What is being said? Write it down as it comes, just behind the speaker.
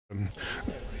Do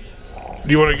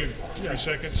you want to give 3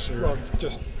 seconds? Or? Well,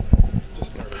 just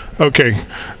start it. Okay.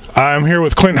 I'm here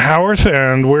with Clint Howarth,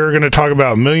 and we're going to talk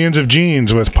about millions of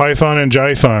genes with Python and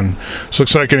Jython. This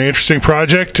looks like an interesting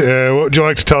project. What would you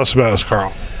like to tell us about this,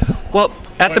 Carl? Well,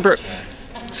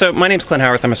 so my name's Clint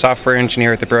Howarth. I'm a software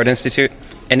engineer at the Broad Institute.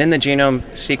 And in the genome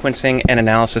sequencing and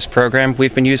analysis program,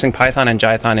 we've been using Python and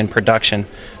Jython in production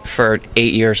for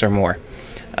 8 years or more.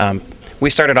 We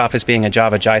started off as being a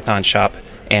Java Jython shop,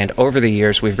 and over the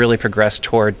years we've really progressed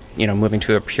toward moving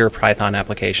to a pure Python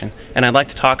application. And I'd like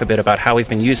to talk a bit about how we've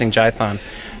been using Jython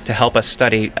to help us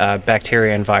study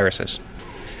bacteria and viruses.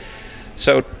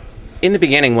 So in the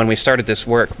beginning, when we started this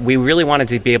work, we really wanted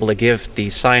to be able to give the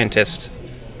scientists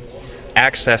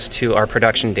access to our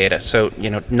production data. So,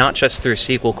 not just through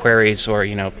SQL queries or,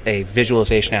 a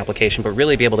visualization application, but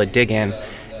really be able to dig in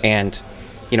and,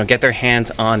 get their hands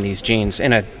on these genes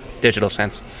in a digital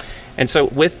sense. And so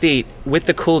with the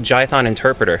cool Jython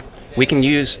interpreter, we can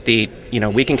use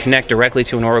we can connect directly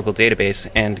to an Oracle database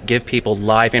and give people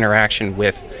live interaction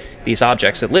with these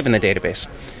objects that live in the database.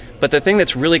 But the thing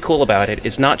that's really cool about it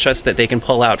is not just that they can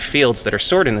pull out fields that are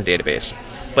stored in the database,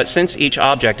 but since each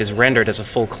object is rendered as a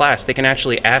full class, they can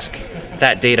actually ask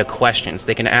that data questions.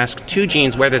 They can ask two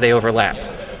genes whether they overlap,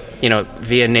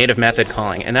 via native method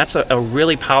calling. And that's a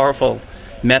really powerful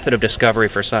method of discovery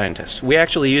for scientists. We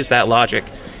actually use that logic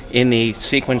in the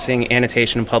sequencing,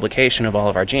 annotation, and publication of all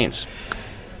of our genes.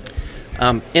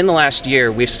 In the last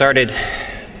year, we've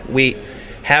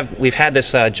had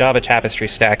this Java tapestry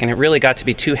stack, and it really got to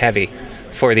be too heavy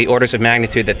for the orders of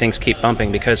magnitude that things keep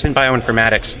bumping, because in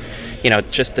bioinformatics,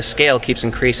 just the scale keeps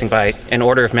increasing by an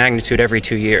order of magnitude every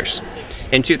 2 years.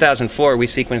 In 2004, we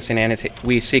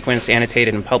sequenced,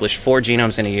 annotated, and published 4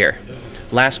 genomes in a year.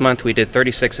 Last month, we did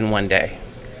 36 in 1 day.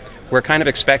 We're kind of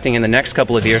expecting in the next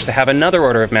couple of years to have another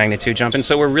order of magnitude jump, and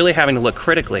so we're really having to look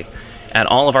critically at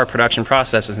all of our production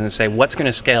processes and say what's going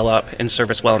to scale up and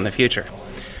serve us well in the future.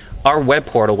 Our web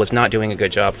portal was not doing a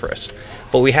good job for us,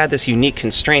 but we had this unique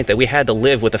constraint that we had to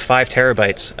live with the 5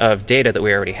 terabytes of data that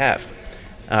we already have.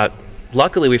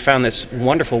 Luckily, we found this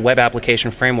wonderful web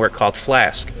application framework called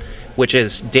Flask, which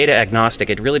is data agnostic.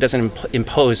 It really doesn't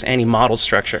impose any model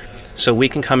structure. So we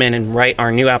can come in and write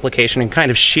our new application and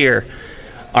kind of shear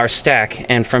our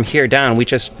stack, and from here down we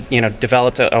just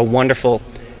developed a wonderful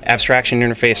abstraction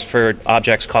interface for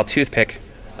objects called Toothpick,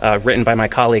 written by my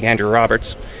colleague Andrew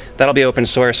Roberts. That'll be open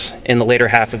source in the later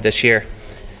half of this year.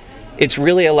 It's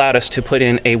really allowed us to put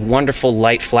in a wonderful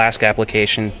light Flask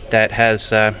application that has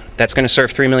that's going to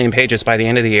serve 3 million pages by the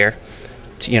end of the year.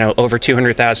 Over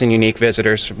 200,000 unique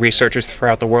visitors, researchers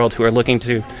throughout the world who are looking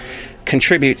to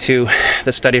contribute to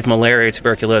the study of malaria,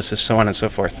 tuberculosis, so on and so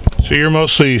forth. So you're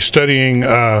mostly studying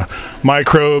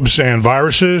microbes and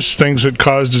viruses, things that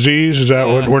cause disease. Is that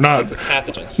what we're not?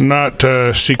 Pathogens. Not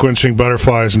sequencing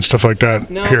butterflies and stuff like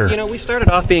that. No, here. We started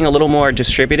off being a little more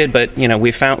distributed, but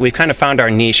we've kind of found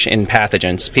our niche in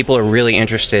pathogens. People are really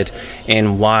interested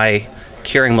in why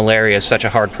curing malaria is such a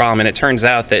hard problem, and it turns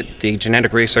out that the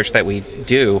genetic research that we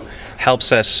do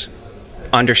helps us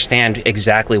understand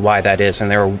exactly why that is, and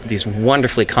there are these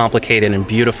wonderfully complicated and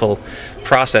beautiful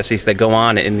processes that go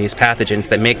on in these pathogens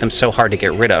that make them so hard to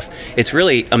get rid of. It's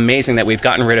really amazing that we've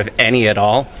gotten rid of any at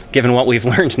all, given what we've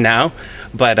learned now,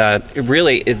 but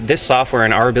this software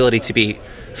and our ability to be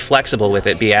flexible with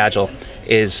it, be agile,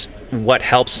 is what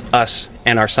helps us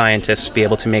and our scientists be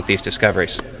able to make these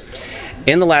discoveries.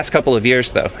 In the last couple of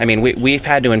years, though, we've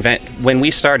had to invent, when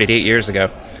we started 8 years ago,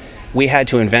 we had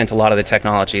to invent a lot of the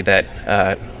technology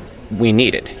that we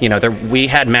needed. We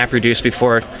had MapReduce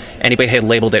before anybody had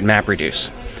labeled it MapReduce.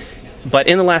 But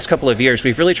in the last couple of years,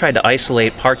 we've really tried to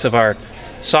isolate parts of our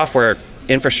software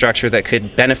infrastructure that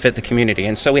could benefit the community.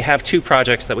 And so we have 2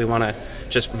 projects that we want to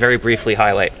just very briefly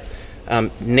highlight.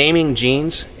 Naming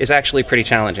genes is actually pretty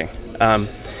challenging.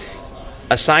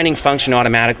 Assigning function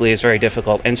automatically is very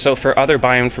difficult, and so for other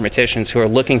bioinformaticians who are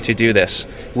looking to do this,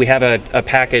 we have a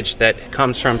package that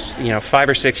comes from 5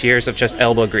 or 6 years of just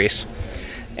elbow grease,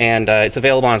 and it's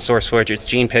available on SourceForge. It's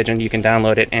Gene Pigeon. You can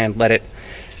download it and let it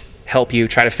help you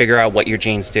try to figure out what your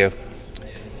genes do.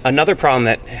 Another problem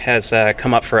that has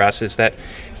come up for us is that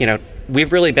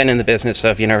we've really been in the business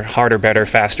of harder, better,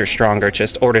 faster, stronger,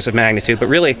 just orders of magnitude, but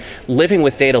really living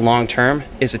with data long term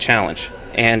is a challenge.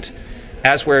 And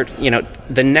as we're,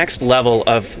 the next level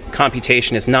of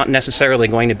computation is not necessarily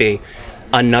going to be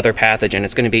another pathogen.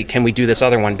 It's going to be, can we do this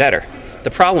other one better? The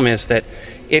problem is that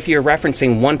if you're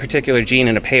referencing one particular gene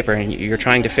in a paper and you're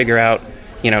trying to figure out,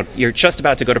 you're just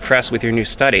about to go to press with your new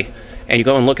study, and you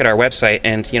go and look at our website,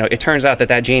 and it turns out that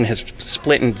that gene has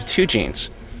split into 2 genes.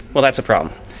 Well, that's a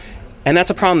problem. And that's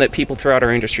a problem that people throughout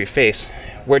our industry face.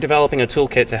 we're developing a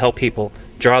toolkit to help people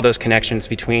draw those connections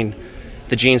between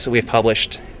the genes that we've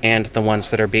published and the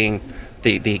ones that are being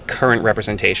the current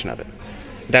representation of it.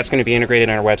 That's going to be integrated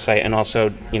on our website and also,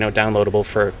 downloadable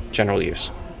for general use.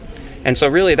 And so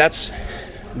really that's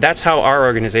how our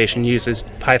organization uses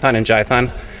Python and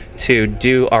Jython to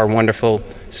do our wonderful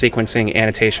sequencing,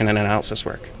 annotation, and analysis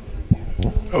work.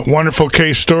 A wonderful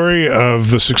case story of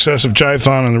the success of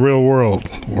Jython in the real world.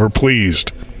 We're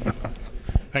pleased.